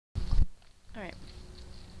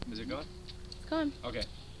Is it going? It's going. Okay.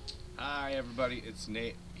 Hi everybody, it's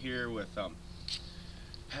Nate here with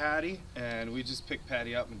Patty, and we just picked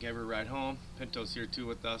Patty up and gave her a ride home. Pinto's here too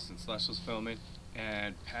with us, and Celestial's filming.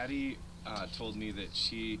 And Patty told me that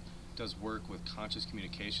she does work with conscious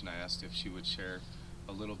communication. I asked if she would share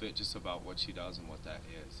a little bit just about what she does and what that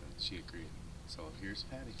is, and she agreed. So here's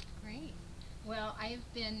Patty. Great. Well,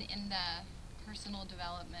 I've been in the personal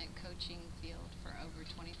development coaching field for over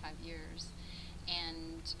 25 years,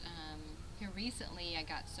 and here recently I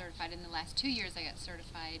got certified. In the last 2 years I got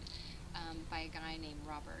certified by a guy named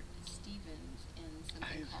Robert Stevens in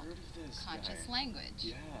something called conscious language.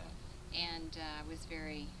 Yeah. And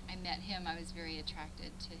I met him, I was very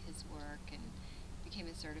attracted to his work and became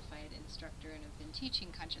a certified instructor, and have been teaching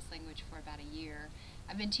conscious language for about a year.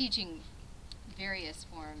 I've been teaching various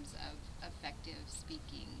forms of effective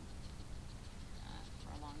speaking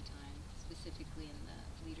for a long time, specifically in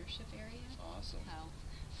the leadership area. Awesome.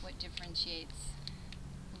 What differentiates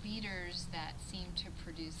leaders that seem to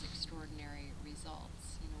produce extraordinary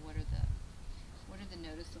results? You know, what are the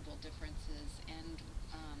noticeable differences?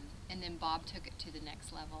 And then Bob took it to the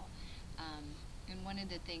next level. And one of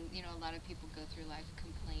the things, you know, a lot of people go through life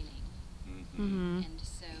complaining. Mm-hmm. And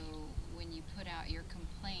so when you put out your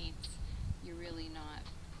complaints, you're really not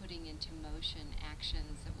putting into motion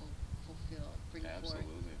actions that will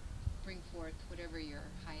bring forth whatever your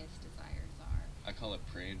highest desires are. I call it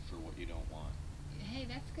praying for what you don't want. Hey,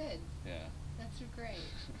 that's good. Yeah. That's great.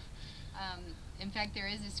 In fact, there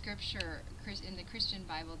is a scripture in the Christian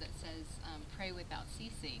Bible that says, pray without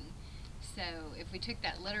ceasing. So if we took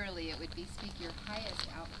that literally, it would be speak your highest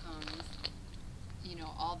outcomes, you know,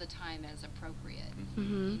 all the time as appropriate.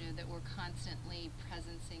 Mm-hmm. You know, that we're constantly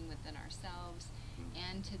presencing within ourselves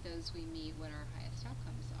and to those we meet what our highest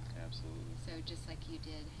outcomes are. Absolutely. So just like you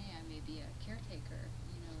did, hey, I may be a caretaker,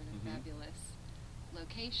 you know, in a fabulous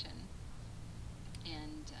location.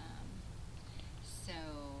 And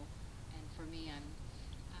and for me, I'm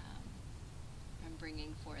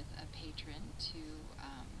bringing forth a patron to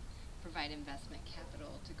provide investment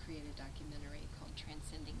capital to create a documentary called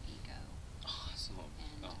Transcending Ego. Awesome.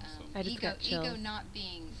 And awesome. I just got chills. ego not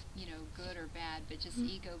being, you know, good or bad, but just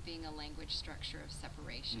ego being a language structure of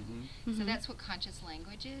separation. So that's what conscious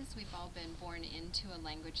language is. We've all been born into a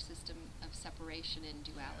language system of separation and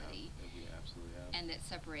duality. We absolutely have. And that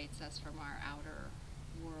separates us from our outer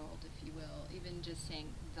world, if you will. Even just saying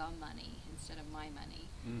the money instead of my money,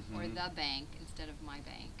 or the bank instead of my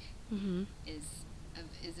bank, is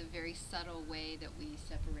a very subtle way that we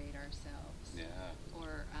separate ourselves. Yeah.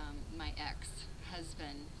 Or my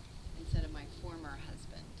ex-husband instead of my former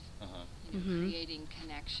husband. You know, creating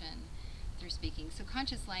connection through speaking. So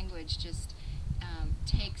conscious language just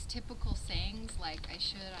takes typical sayings like I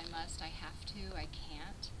should, I must, I have to, I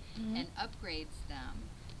can't, and upgrades them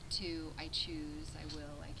to I choose, I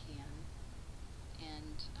will, I can.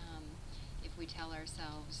 And if we tell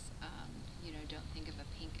ourselves, you know, don't think of a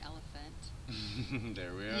pink elephant.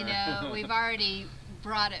 There we are. You know, we've already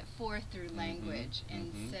brought it forth through language.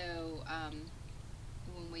 And so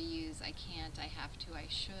when we use I can't, I have to, I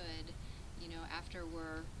should, you know, after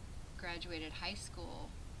we're graduated high school,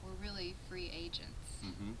 we're really free agents.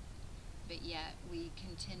 But yet we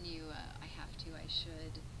continue I have to, I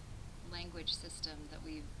should language system that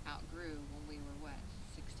we outgrew when we were,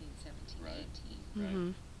 16, 17, 18.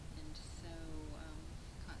 Right. And so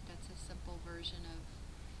that's a simple version of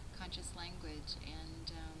conscious language.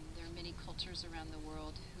 And there are many cultures around the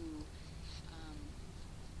world who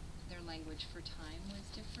their language for time was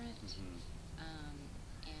different. And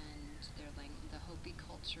the Hopi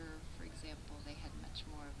culture, for example, they had much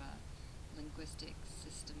more of a linguistic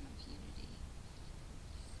system of unity.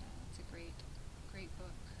 So it's a great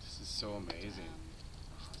book. This is so amazing.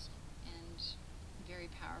 Awesome. And very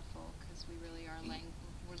powerful, because we really are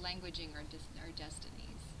we're languaging our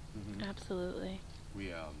destinies. Absolutely.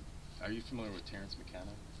 Are you familiar with Terence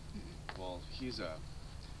McKenna? Well, he's a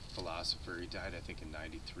philosopher. He died, I think, in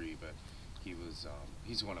 '93, but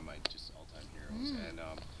he's one of my just all-time heroes, and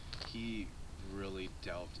he really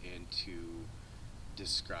delved into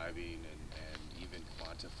describing and even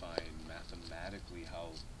quantifying mathematically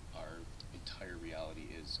how our entire reality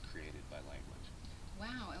is created by language.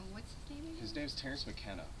 Wow, and what's his name again? His name's Terence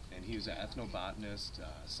McKenna, and he was an ethnobotanist,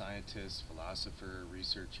 scientist, philosopher,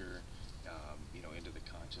 researcher, you know, into the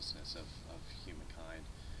consciousness of humankind.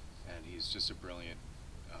 And he's just a brilliant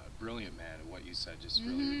man, and what you said just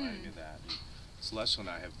really reminded me of that. And Celestial and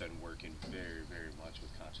I have been working very, very much with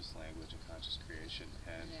conscious language and conscious creation,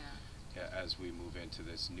 and as we move into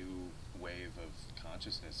this new wave of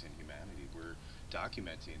consciousness in humanity, we're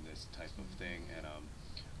documenting this type of thing, and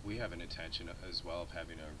we have an intention as well of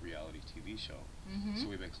having a reality TV show. So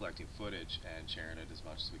we've been collecting footage and sharing it as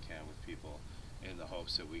much as we can with people in the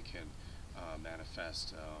hopes that we can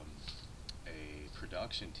manifest a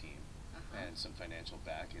production team and some financial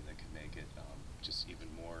backing that can make it just even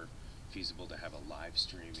more feasible to have a live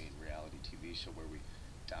streaming reality TV show where we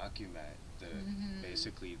document the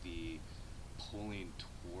basically the pulling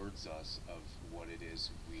towards us of what it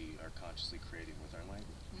is we are consciously creating with our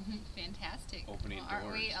language. Fantastic. Opening well, doors.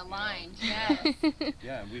 Aren't we you know. aligned? Yes.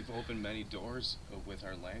 Yeah, and we've opened many doors with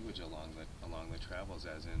our language along the travels.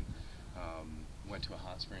 As in, went to a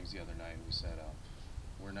hot springs the other night and we said,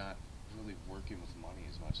 we're not really working with money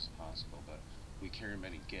as much as possible, but we carry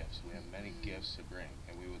many gifts. We have many gifts to bring,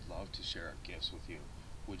 and we would love to share our gifts with you.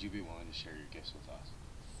 Would you be willing to share your gifts with us?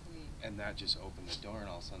 Sweet. And that just opened the door, and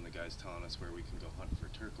all of a sudden the guy's telling us where we can go hunt for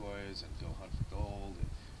turquoise and go hunt for gold, and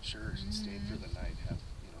sure, stay for the night, have,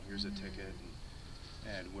 here's a ticket,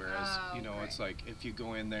 and whereas, it's like, if you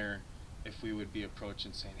go in there, if we would be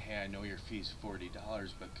approaching saying, hey, I know your fee's $40,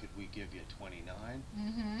 but could we give you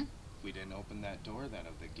 $29? We didn't open that door then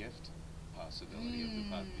of the gift possibility of the,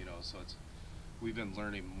 so it's, we've been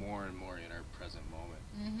learning more and more in our present moment,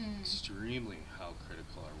 extremely how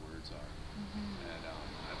critical our words are. And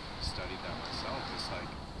I've studied that myself. It's like,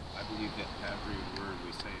 I believe that every word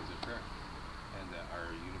we say is a prayer, and that our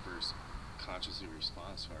universe consciously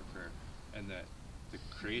responds to our prayer, and that the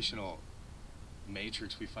creational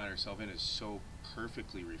matrix we find ourselves in is so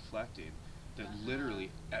perfectly reflected that literally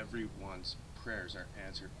everyone's prayers are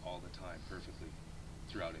answered all the time perfectly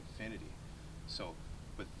throughout infinity. So,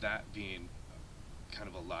 with that being kind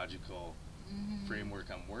of a logical framework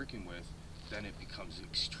I'm working with, then it becomes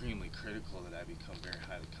extremely critical that I become very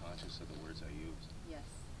highly conscious of the words I use. Yes,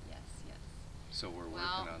 yes, yes. So we're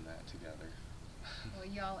working on that together. Well,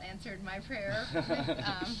 y'all answered my prayer with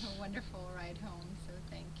a wonderful ride home, so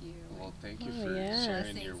thank you. Well, thank you Oh, for yes.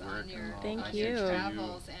 sharing your work. On Thank on you. your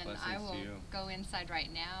travels, and Blessings I to will you. go inside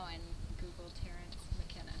right now and Google Terrence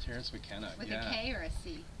McKenna. Terrence McKenna, With yeah. a K or a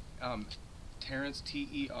C? Terrence,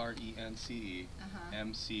 T-E-R-E-N-C-E,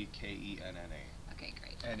 M-C-K-E-N-N-A. Okay,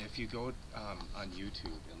 great. And if you go on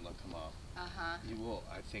YouTube and look him up, you will,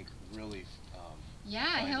 I think, really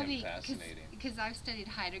Yeah, he'll find him be, fascinating. because I've studied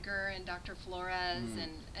Heidegger and Dr. Flores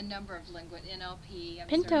and a number of NLP I'm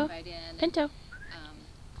Pinto. certified in. Pinto.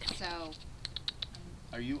 So.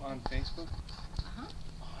 Are you on Facebook? Come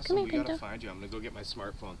Awesome, here, we gotta Pinto. find you. I'm gonna go get my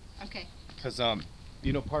smartphone. Okay. Because,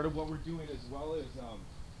 part of what we're doing as well is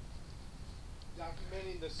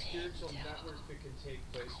documenting the spiritual network that can take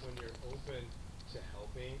place when you're open to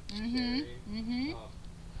helping, sharing,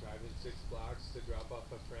 driving 6 blocks to drop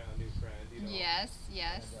off a new friend, Yes,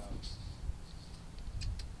 yes.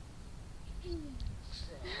 And,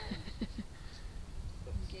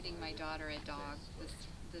 I'm getting my daughter a dog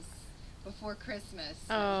this before Christmas.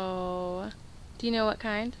 So. Oh. Do you know what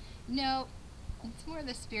kind? No, it's more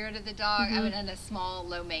the spirit of the dog. I mean, and a small,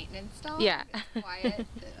 low maintenance dog. Yeah. It's quiet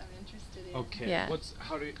that I'm interested in. okay. Yeah.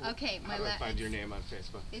 How do I find your name on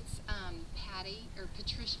Facebook? It's Patty or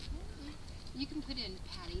Patricia. You can put in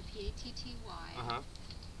Patty, P-A-T-T-Y.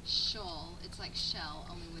 Shull. It's like shell,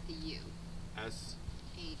 only with a U.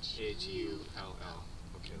 S-H-U-L-L.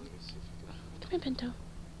 Okay, let me see if I can. Come here, Pinto.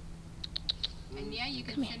 And yeah, you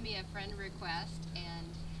can send me a friend request,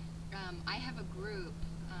 and I have a group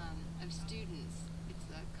of students. It's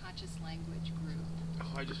a conscious language group.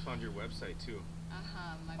 Oh, I just found your website too.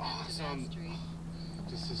 My Map to Mastery.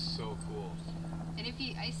 This is so cool. And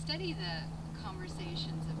I study the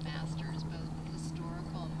conversations of masters, both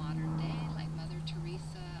historical and modern day, like Mother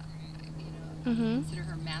Teresa. Consider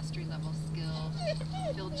her mastery level skill.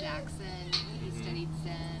 Phil Jackson, he studied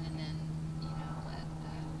Zen, and then at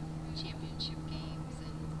the championship games,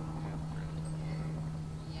 and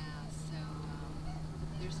so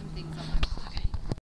there's some things on my